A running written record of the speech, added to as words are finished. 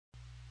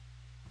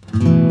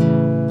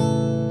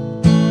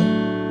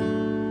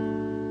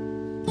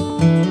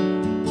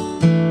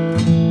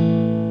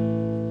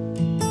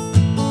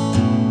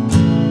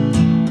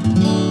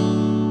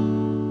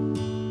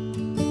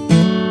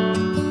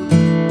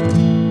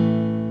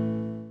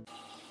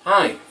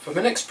Hi, for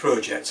my next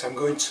project I'm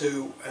going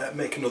to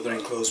make another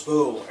enclosed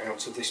bowl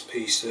out of this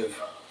piece of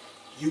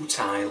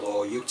U-tile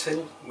or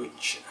util,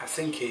 which I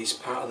think is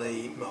part of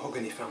the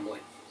mahogany family.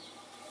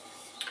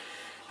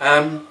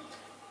 I'm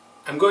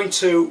going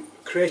to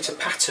create a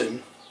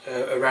pattern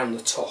around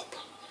the top,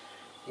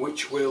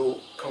 which will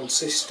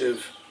consist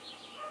of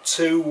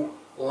two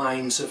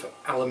lines of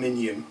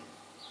aluminium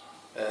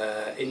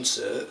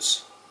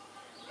inserts,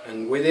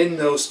 and within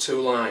those two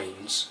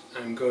lines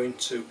I'm going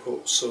to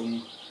put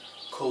some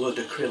coloured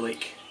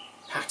acrylic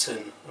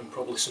pattern and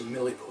probably some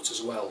milliput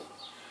as well.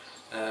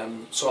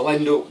 So I'll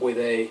end up with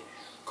a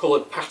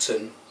coloured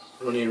pattern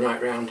running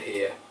right round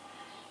here,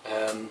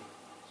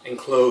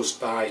 enclosed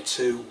by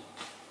two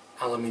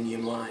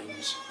aluminium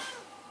lines.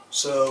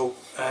 So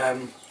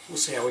we'll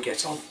see how we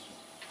get on.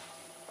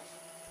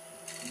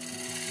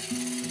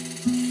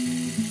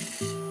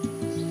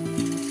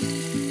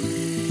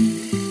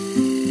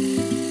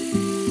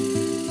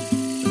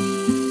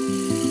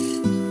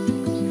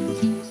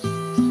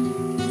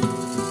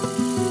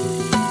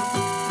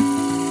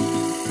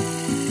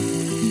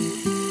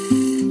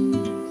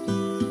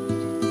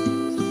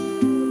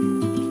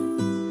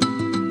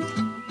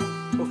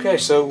 Okay,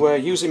 so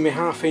using my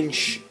 1/2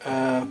 inch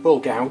bull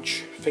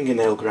gouge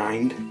fingernail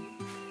grind,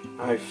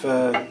 I've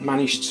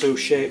managed to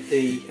shape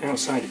the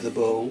outside of the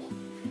bowl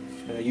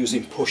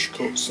using push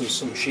cuts and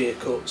some shear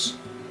cuts.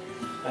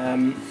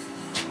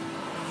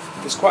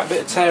 There's quite a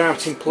bit of tear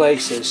out in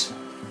places,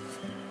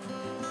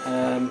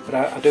 but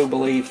I do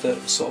believe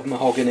that sort of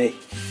mahogany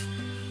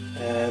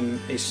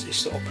is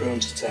sort of prone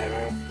to tear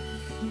out,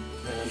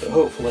 but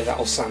hopefully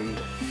that'll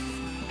sand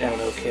down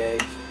okay.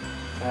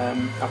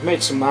 I've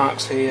made some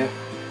marks here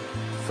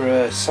for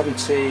a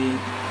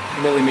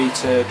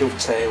 70mm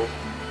dovetail,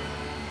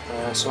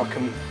 so I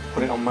can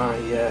put it on my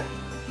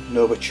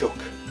Nova chuck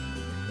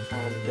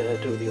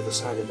and do the other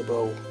side of the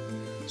bowl.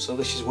 So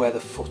this is where the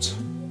foot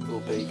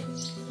will be.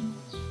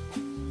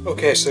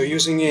 Okay, so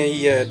using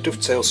a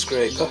dovetail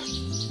scraper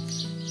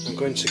I'm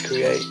going to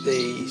create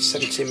the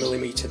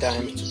 70mm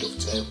diameter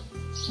dovetail.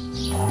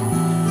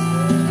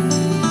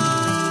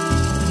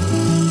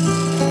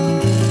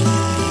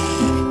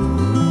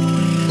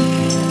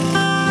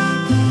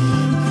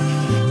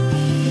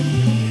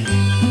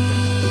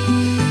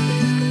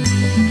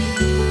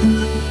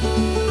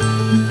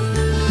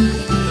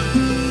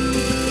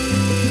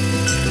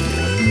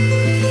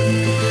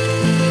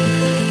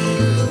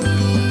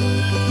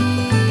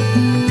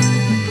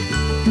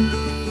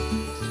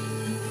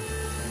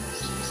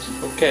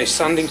 Okay,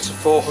 sanding to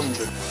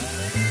 400.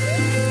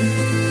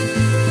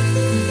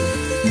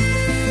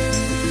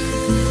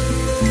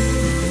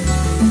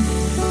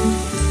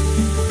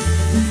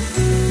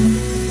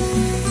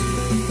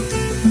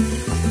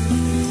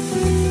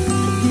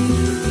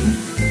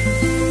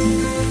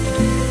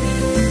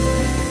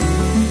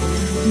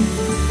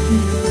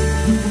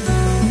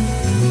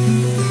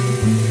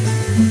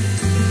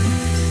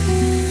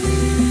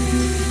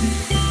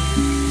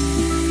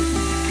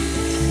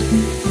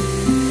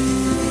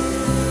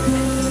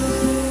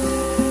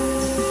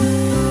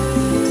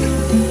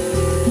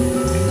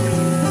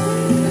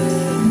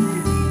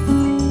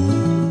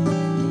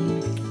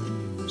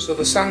 So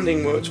the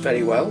sanding worked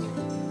very well.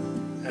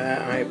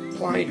 I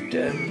applied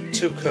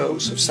 2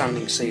 coats of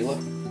sanding sealer,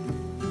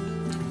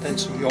 then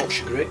some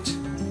Yorkshire grit,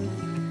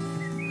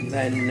 and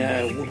then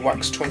wood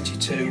wax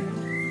 22,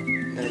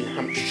 and then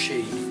Hampshire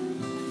sheen.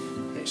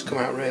 And it's come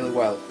out really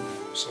well,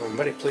 so I'm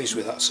very pleased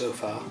with that so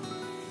far.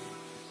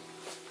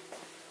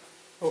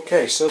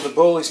 Okay, so the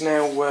bowl is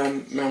now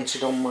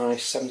mounted on my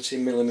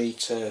 70mm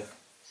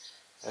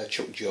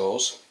chuck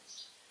jaws,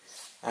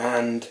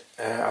 and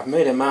I've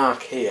made a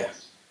mark here,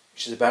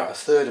 which is about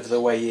 1/3 of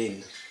the way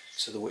in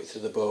to the width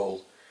of the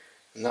bowl,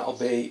 and that'll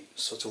be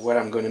sort of where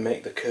I'm going to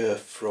make the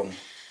curve from.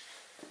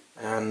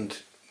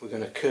 And we're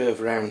going to curve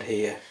around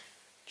here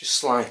just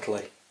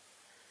slightly,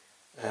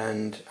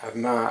 and I've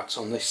marked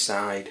on this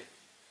side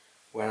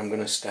where I'm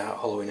going to start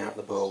hollowing out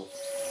the bowl.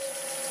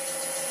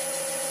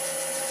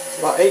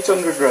 About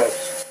 800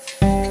 revs.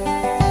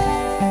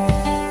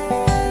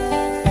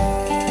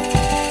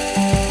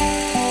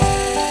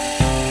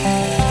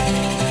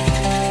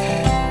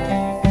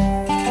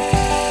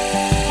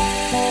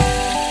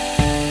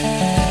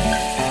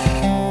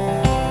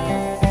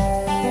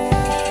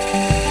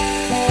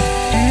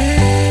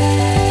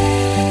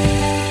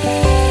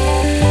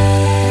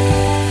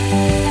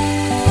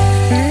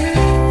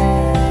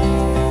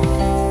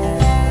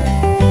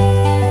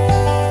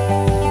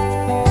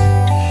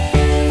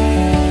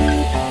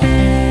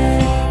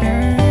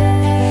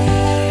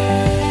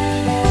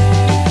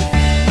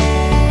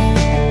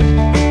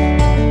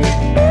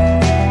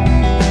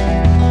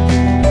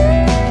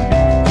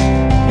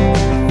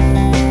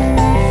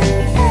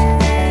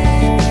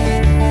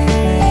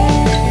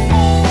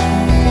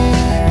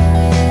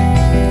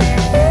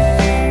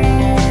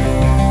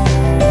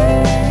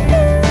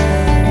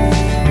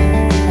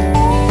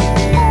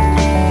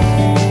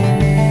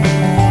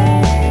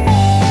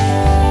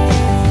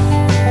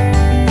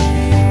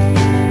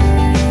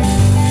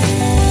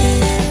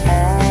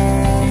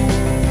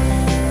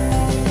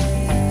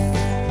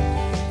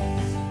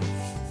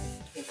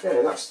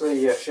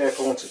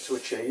 wanted to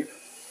achieve.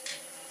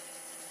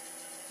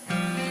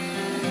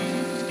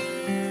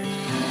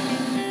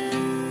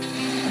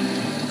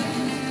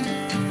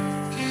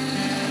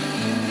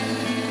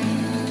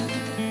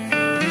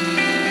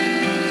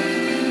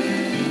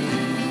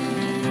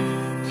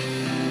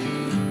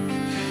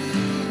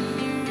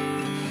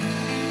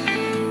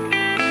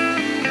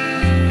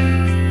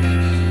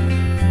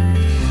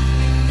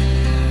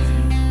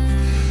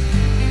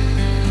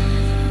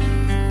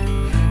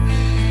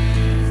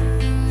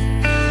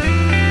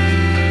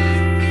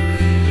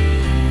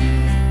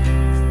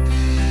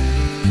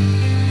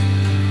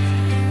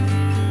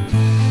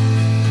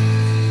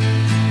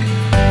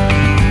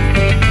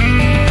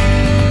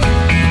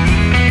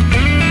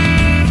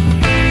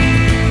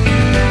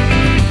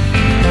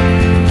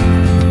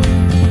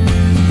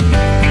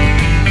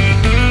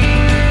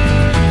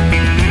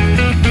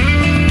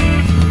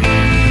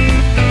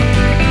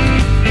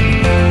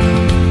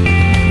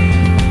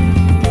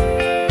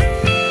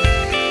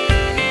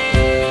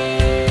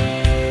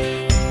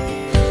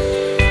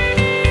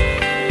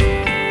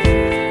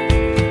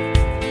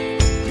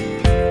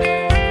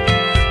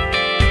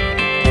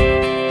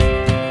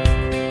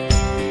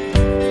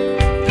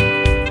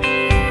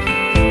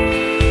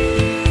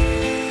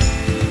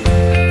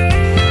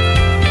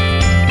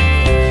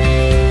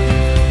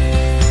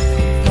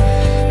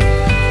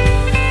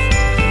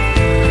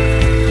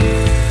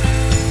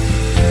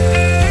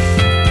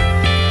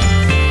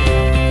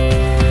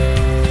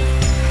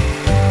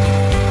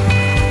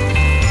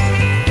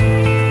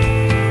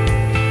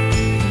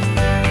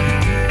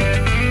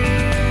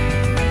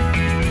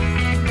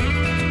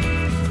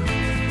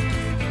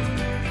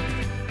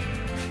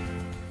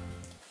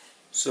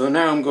 So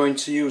now I'm going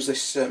to use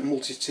this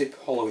multi-tip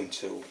hollowing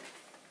tool.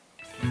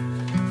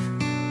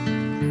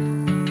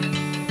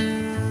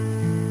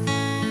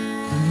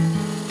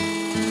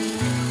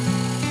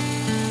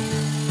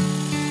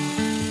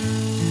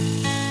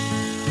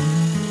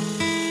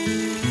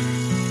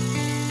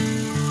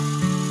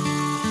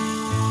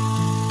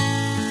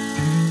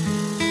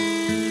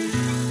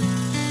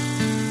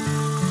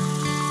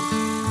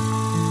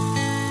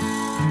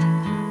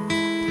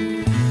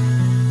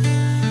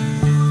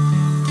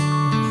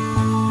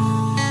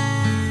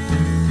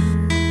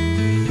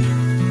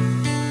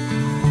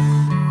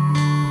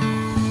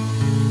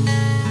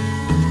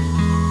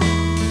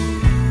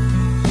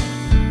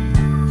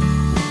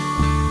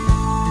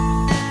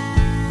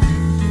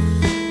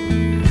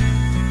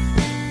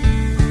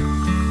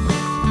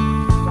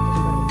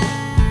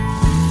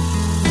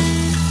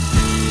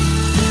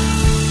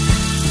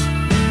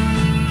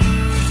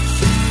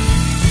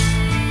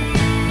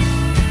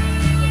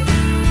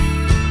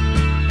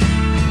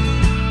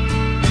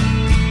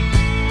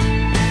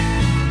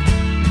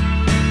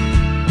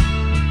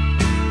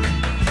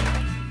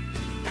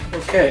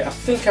 Okay, I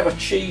think I've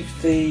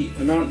achieved the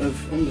amount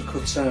of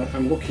undercut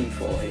I'm looking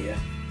for here.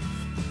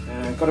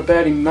 I've got to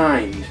bear in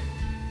mind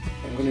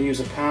I'm going to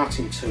use a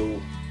parting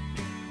tool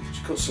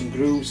to cut some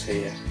grooves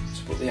here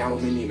to put the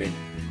aluminium in.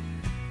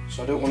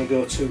 So I don't want to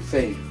go too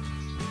thin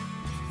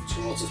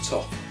towards the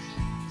top.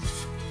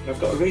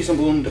 I've got a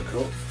reasonable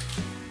undercut,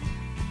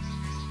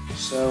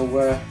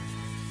 so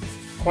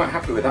quite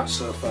happy with that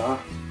so far.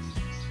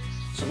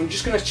 So I'm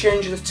just going to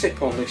change the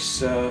tip on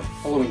this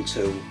hollowing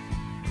tool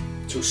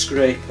to a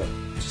scraper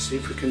to see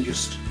if we can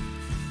just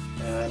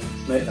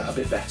make that a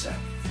bit better.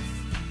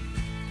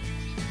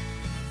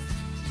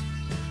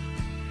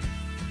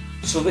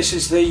 So this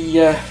is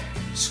the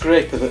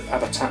scraper that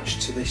I've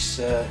attached to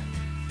this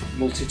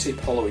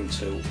multi-tip hollowing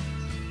tool,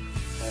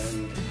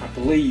 and I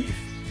believe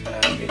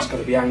it's got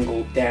to be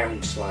angled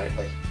down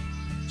slightly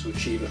to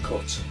achieve a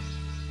cut.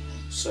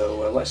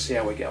 So let's see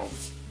how we get on.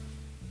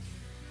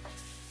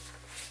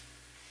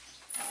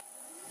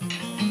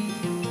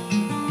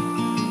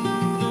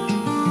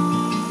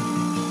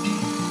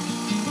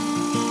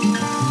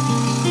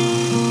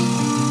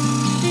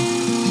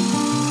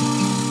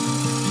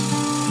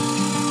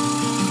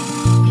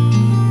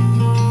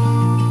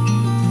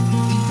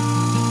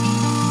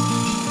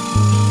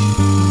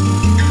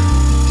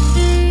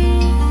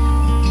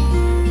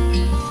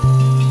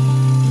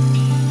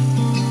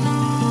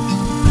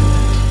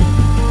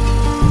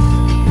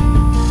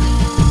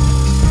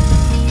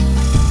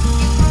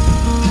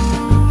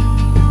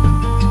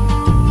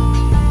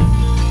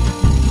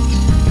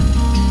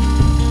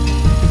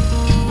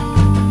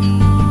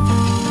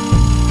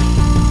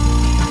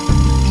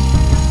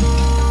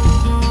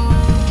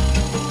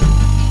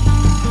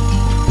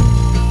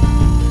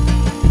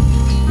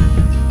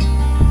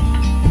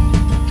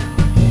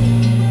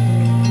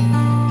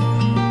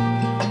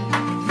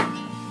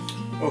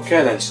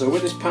 Okay then, so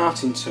with this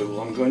parting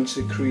tool I'm going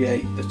to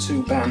create the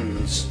two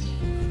bands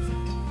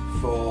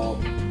for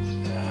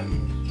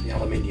the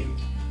aluminium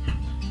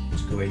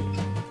to go in,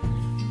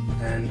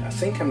 and I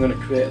think I'm going to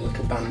create a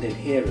little band in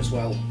here as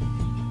well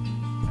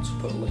to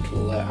put a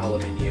little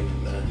aluminium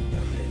band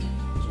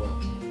in as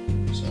well.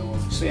 So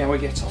we'll see how we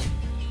get on.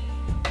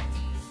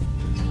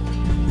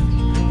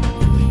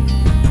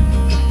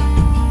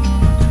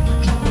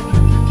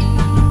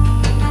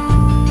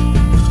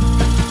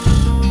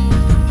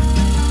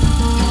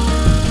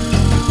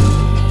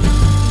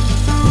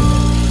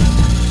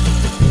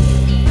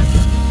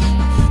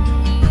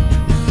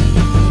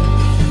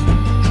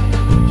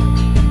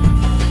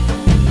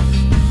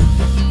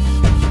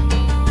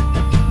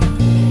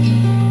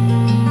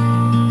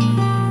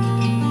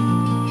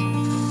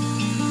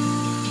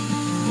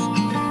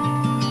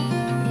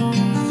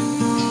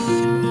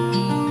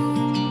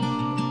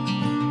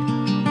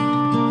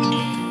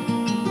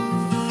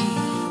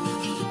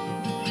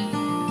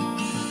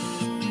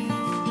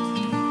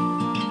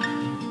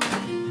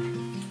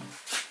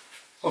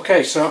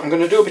 Okay, so I'm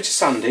going to do a bit of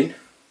sanding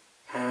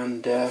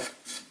and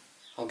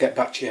I'll get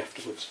back to you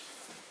afterwards.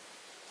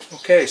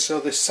 Okay, so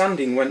the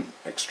sanding went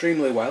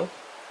extremely well.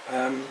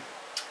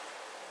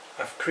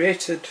 I've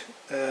created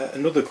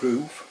another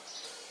groove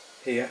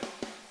here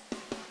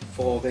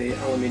for the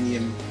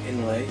aluminium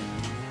inlay,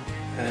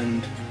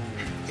 and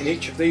in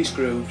each of these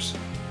grooves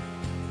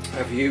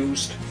I've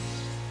used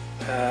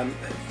a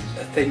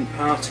thin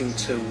parting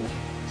tool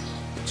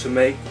to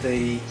make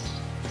the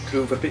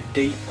groove a bit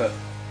deeper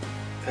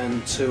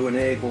and to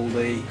enable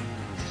the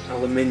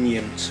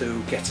aluminium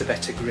to get a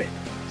better grip,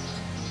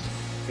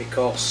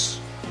 because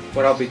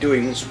what I'll be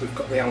doing once we've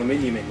got the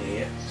aluminium in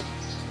here,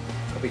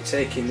 I'll be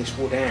taking this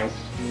wood out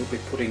and we'll be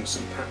putting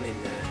some pattern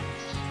in there.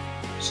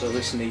 So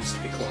this needs to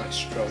be quite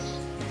strong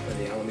where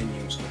the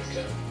aluminium's going to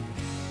go.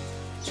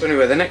 So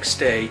anyway, the next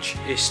stage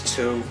is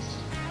to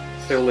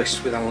fill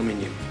this with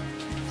aluminium.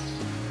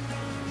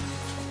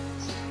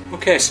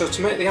 Okay, so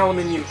to make the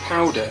aluminium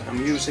powder I'm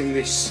using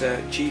this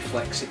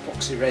G-Flex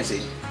epoxy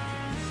resin.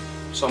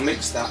 So I'll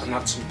mix that and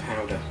add some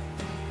powder.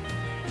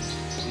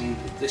 And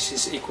this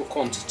is equal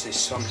quantities,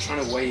 so I'm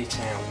trying to weigh it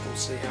out. We'll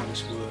see how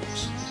this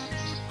works.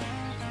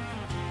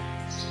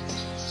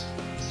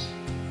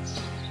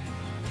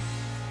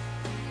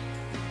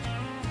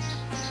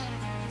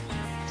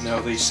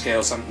 No, these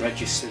scales aren't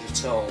registered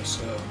at all,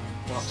 so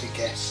we'll have to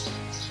guess.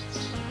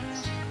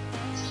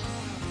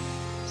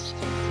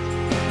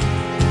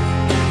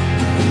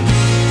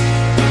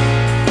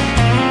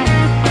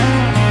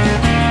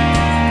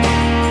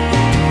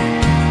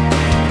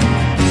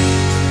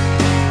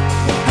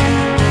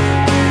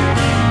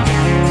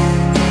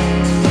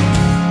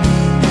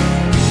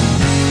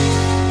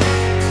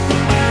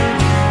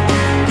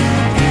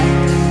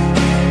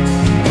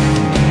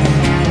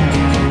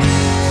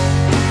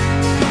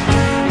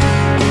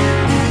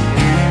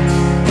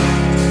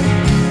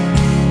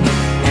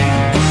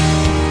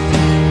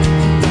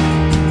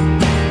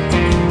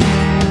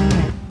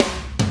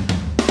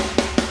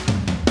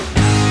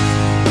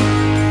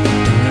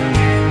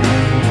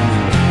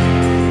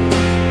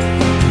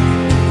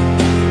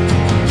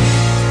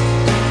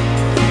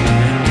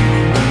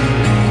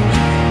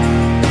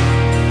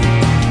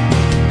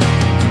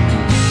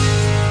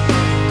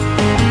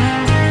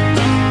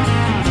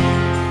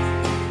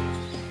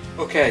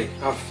 Okay,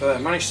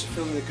 I've managed to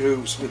fill in the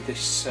grooves with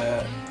this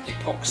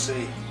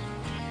epoxy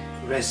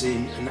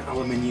resin and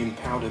aluminium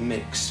powder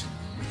mix.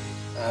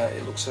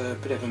 It looks a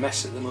bit of a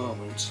mess at the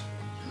moment,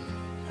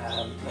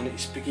 and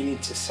it's beginning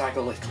to sag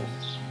a little,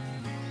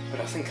 but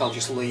I think I'll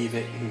just leave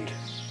it and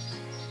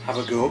have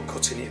a go at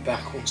cutting it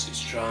back once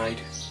it's dried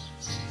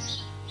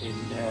in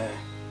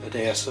a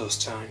day or so's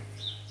time.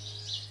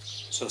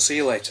 So see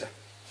you later.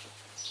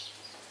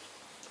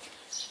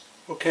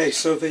 Okay,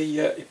 so the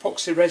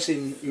epoxy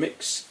resin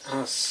mix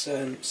has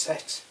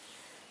set.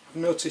 I've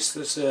noticed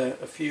there's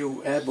a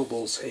few air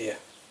bubbles here,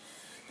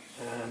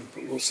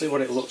 but we'll see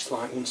what it looks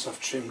like once I've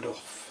trimmed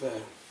off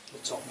the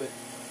top bit.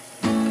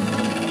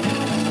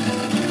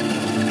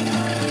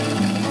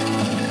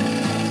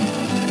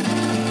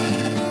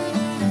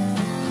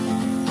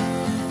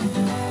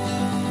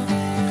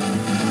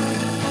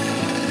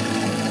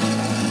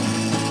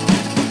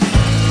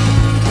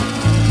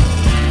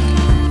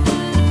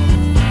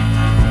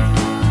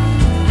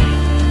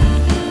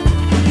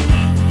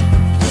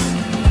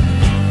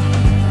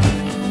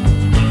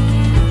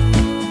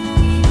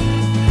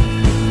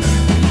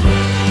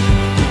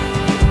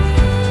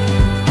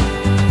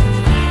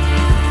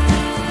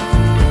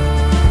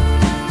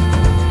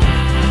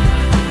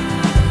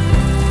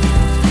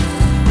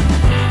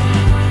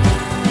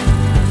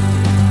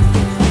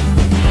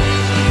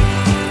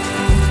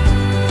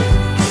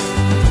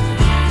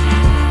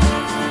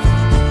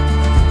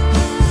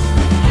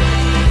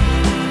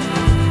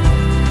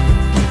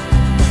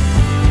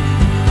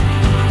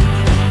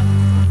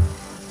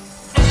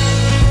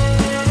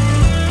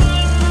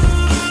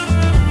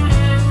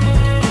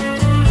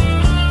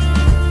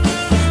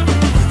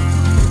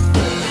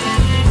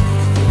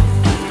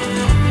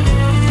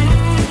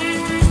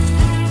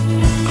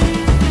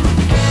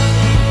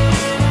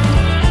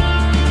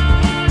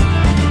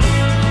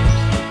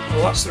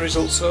 That's the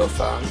result so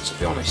far, and to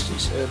be honest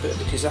it's a bit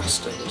of a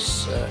disaster.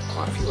 There's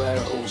quite a few air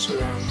holes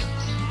around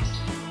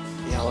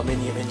the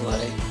aluminium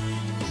inlay.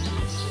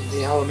 And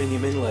the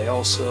aluminium inlay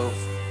also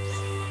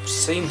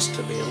seems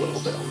to be a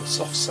little bit on the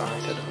soft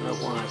side, I don't know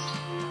why.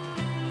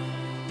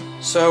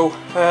 So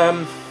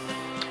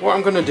what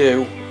I'm going to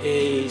do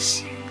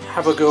is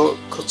have a go at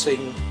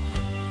cutting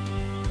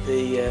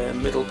the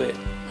middle bit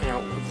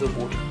out of the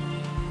wood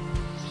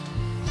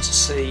to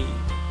see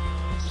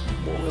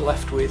what we're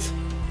left with.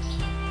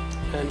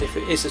 And if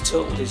it is a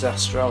total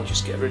disaster, I'll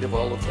just get rid of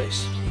all of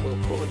this. We'll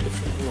put a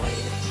different inlay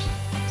in it.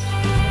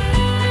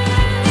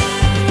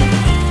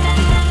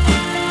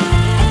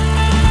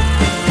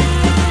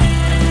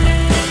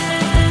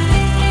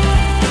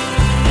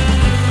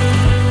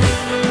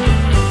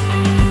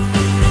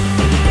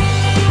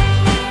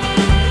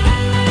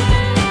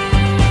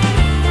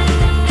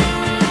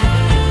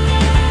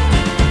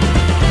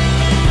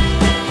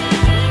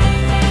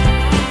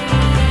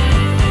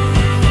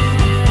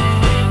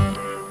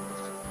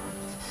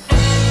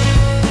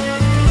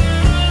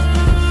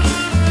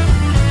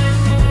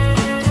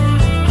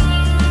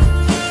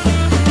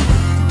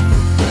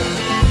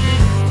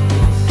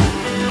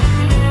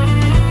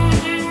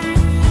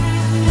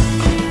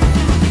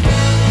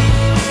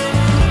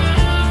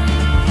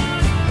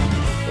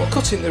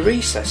 cutting the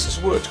recess has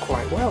worked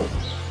quite well.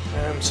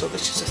 So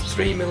this is a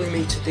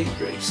 3mm deep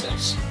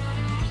recess,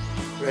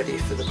 ready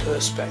for the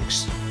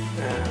perspex,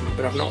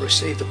 but I've not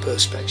received the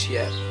perspex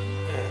yet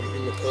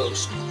in the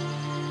post.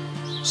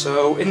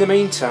 So in the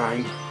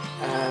meantime,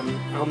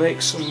 I'll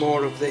make some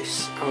more of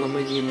this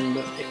aluminium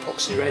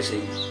epoxy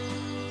resin,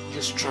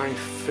 just try and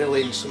fill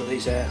in some of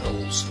these air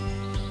holes.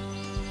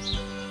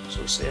 So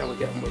we'll see how we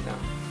get on with that.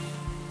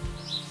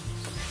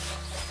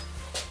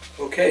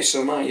 Okay,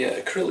 so my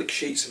acrylic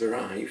sheets have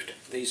arrived.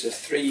 These are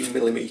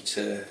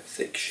 3mm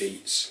thick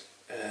sheets,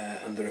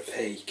 and they're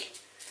opaque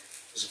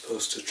as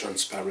opposed to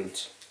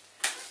transparent.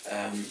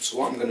 So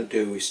what I'm going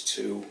to do is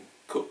to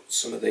cut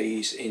some of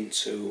these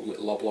into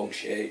little oblong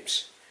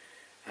shapes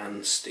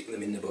and stick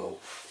them in the bowl.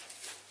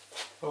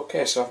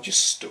 Okay, so I've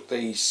just stuck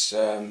these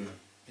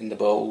in the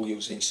bowl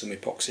using some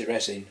epoxy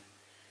resin.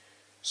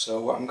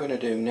 So what I'm going to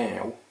do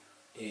now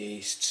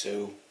is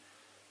to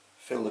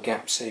fill the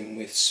gaps in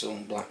with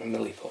some black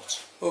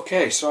milliput.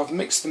 Okay, so I've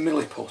mixed the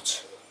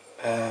milliput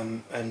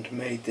and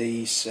made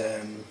these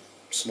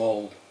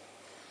small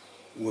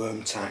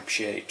worm type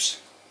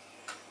shapes,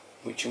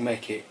 which will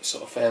make it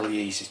sort of fairly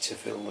easy to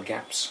fill the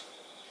gaps.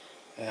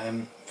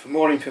 For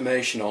more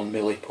information on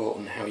milliput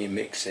and how you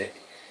mix it,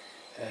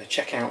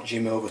 check out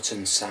Jim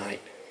Overton's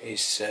site,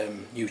 his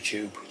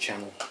YouTube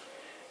channel.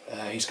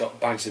 He's got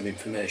bags of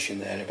information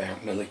there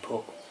about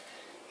milliput.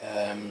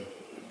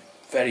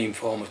 Very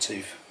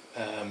informative.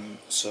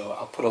 So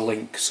I'll put a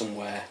link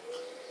somewhere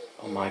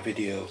on my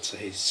video to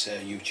his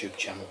YouTube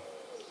channel.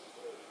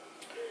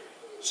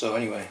 So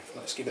anyway,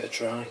 let's give it a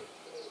try.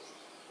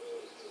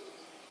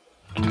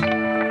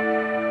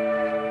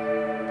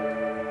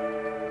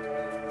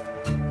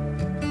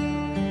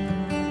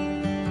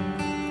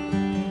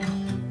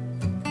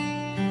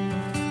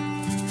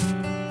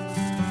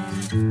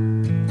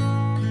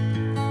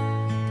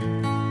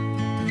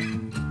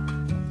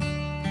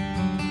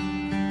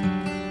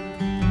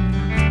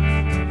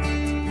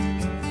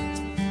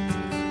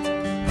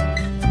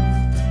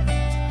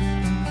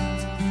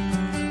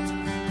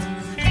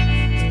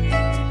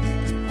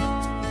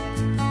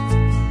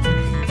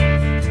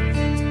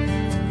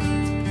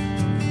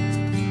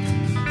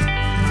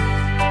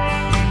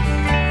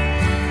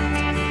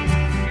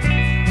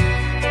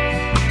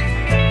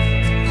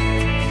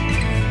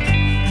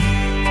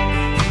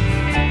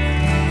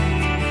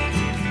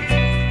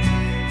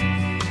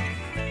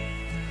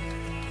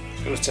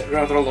 It's going to take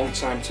rather a long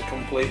time to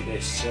complete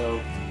this,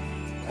 so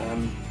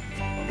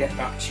I'll get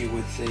back to you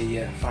with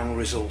the final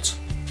result.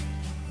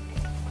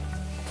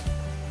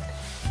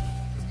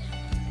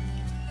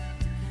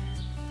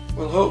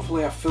 Well,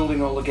 hopefully I've filled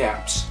in all the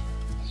gaps,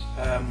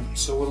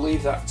 so we'll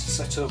leave that to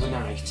set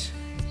overnight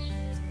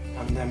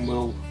and then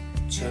we'll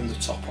turn the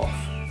top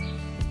off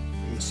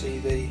and see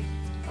the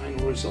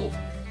final result.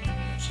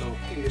 So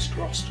fingers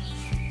crossed.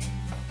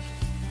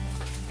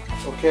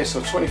 Okay,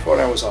 so 24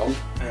 hours on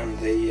and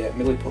the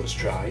milliput's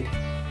dried,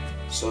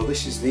 so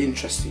this is the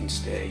interesting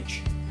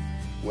stage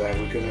where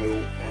we're going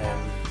to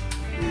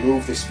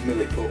remove this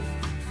milliput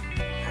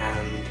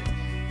and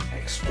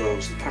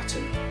expose the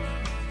pattern.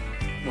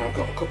 Now I've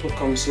got a couple of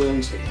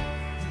concerns here.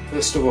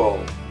 First of all,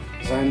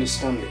 as I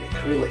understand it,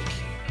 acrylic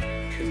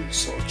can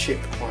sort of chip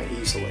quite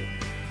easily,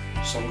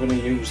 so I'm going to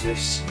use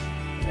this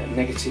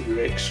negative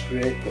rake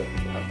scraper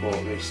that I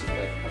bought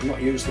recently. I've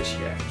not used this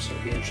yet, so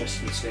it'll be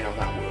interesting to see how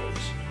that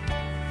works.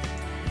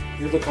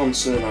 The other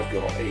concern I've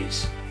got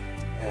is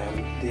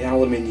the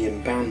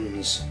aluminium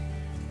bands.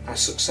 I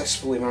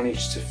successfully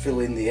managed to fill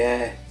in the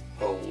air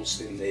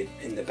holes in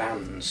the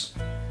bands,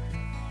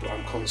 but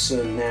I'm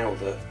concerned now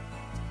that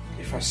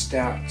if I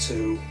start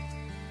to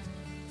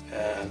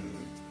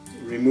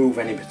remove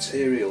any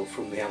material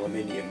from the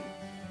aluminium,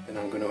 then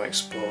I'm going to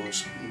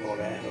expose more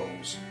air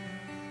holes.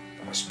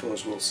 But I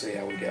suppose we'll see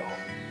how we get on.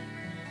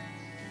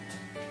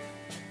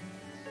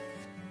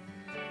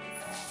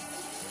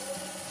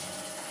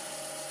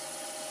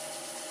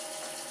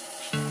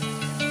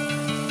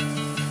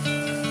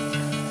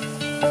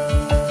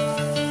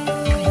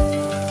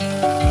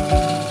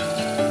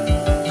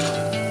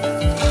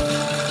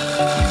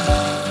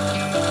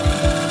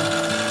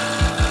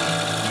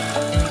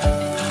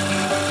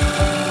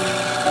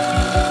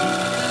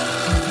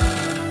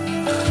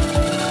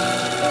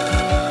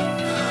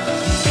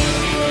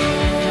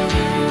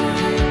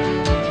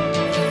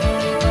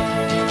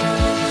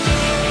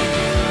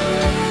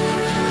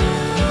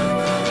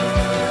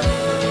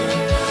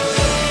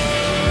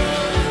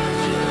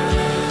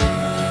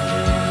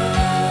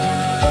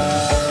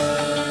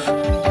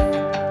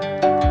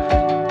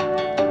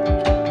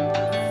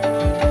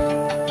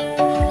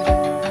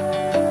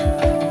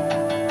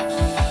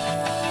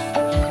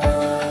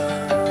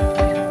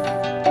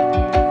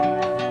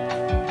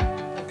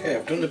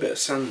 Done a bit of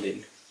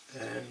sanding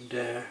and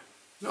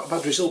not a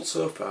bad result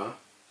so far.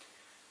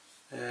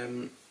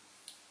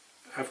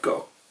 I've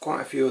got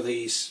quite a few of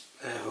these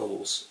air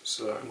holes,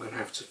 so I'm going to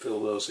have to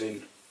fill those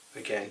in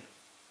again.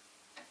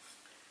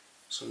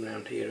 Some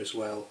around here as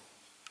well.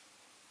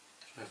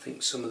 I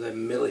think some of the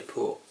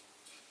milliput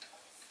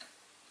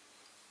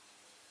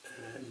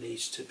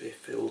needs to be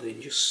filled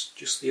in,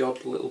 just the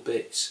odd little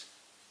bits.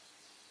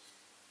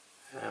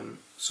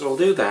 So I'll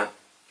do that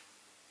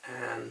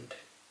and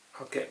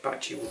I'll get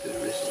back to you with the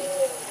result.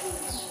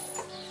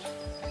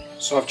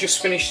 So I've just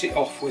finished it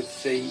off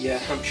with the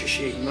Hampshire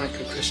Sheen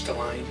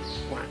microcrystalline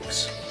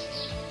wax,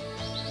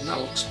 and that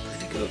looks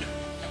pretty good.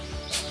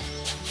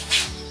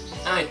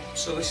 Right,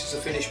 so this is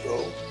the finished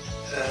bowl.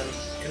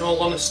 In all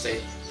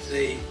honesty,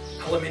 the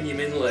aluminium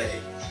inlay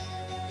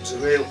was a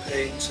real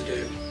pain to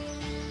do.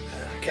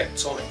 I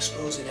kept on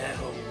exposing air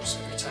holes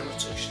every time I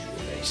touched it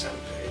with any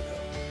sandpaper.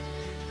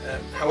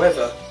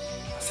 However,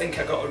 I think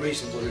I got a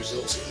reasonable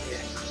result in the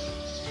end.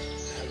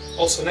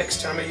 Also,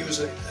 next time I use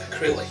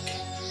acrylic,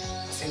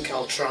 I think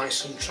I'll try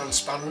some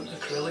transparent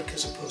acrylic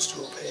as opposed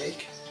to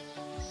opaque.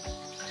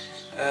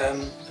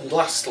 And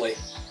lastly,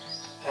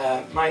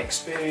 my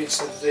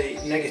experience of the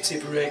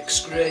negative rake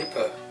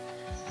scraper,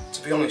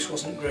 to be honest,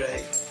 wasn't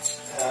great.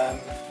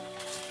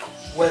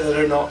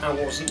 Whether or not I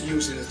wasn't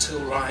using the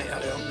tool right, I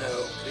don't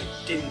know, but it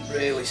didn't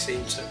really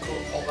seem to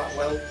cut all that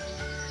well.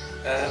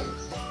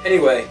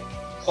 Anyway,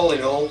 all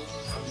in all,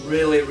 I'm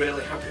really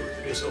happy with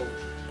the result.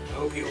 I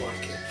hope you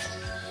like it.